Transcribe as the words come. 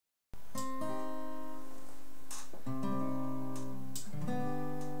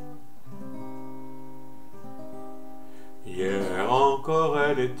encore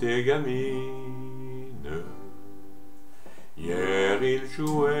elle était gamine. Hier il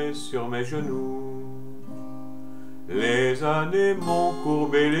jouait sur mes genoux, les années m'ont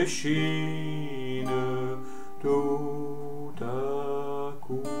courbé les chines tout à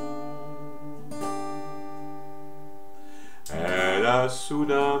coup. Elle a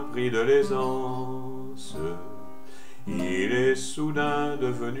soudain pris de l'aisance, il est soudain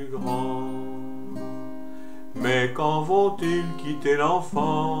devenu grand. Mais quand vont-ils quitter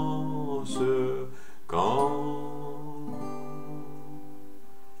l'enfance? Quand?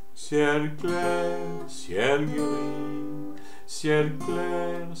 Ciel clair, ciel gris, ciel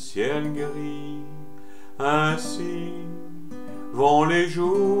clair, ciel gris, ainsi vont les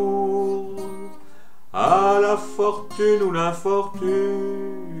jours, à la fortune ou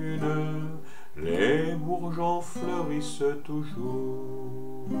l'infortune, les bourgeons fleurissent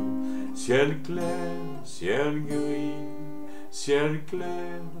toujours. Ciel clair, ciel gris, ciel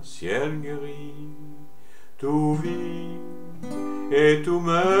clair, ciel gris, tout vit et tout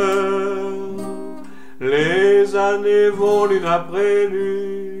meurt, les années vont l'une après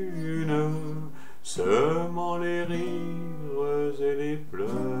l'une, semant les rires et les pleurs.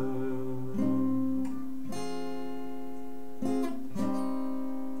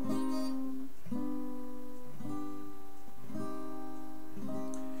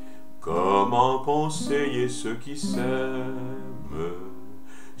 Comment conseiller ceux qui s'aiment?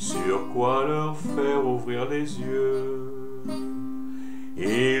 Sur quoi leur faire ouvrir les yeux?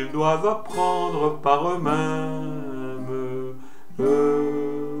 Ils doivent apprendre par eux-mêmes,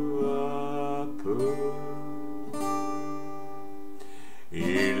 peu à peu.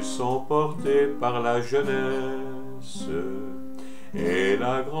 Ils sont portés par la jeunesse et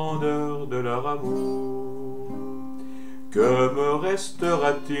la grandeur de leur amour. Que me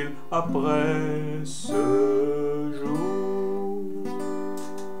restera-t-il après ce jour?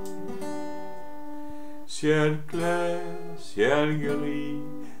 Ciel clair, ciel gris,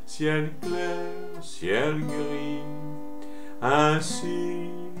 ciel clair, ciel gris, ainsi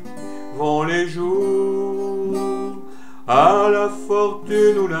vont les jours, à la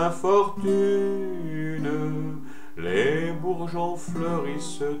fortune ou l'infortune, les bourgeons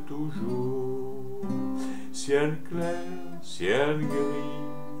fleurissent toujours. Ciel clair, ciel gris,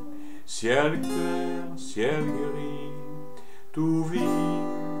 ciel clair, ciel gris, tout vit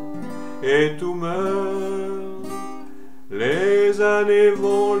et tout meurt, les années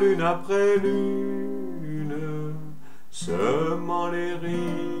vont l'une après l'une, semant les rires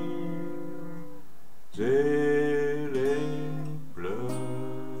et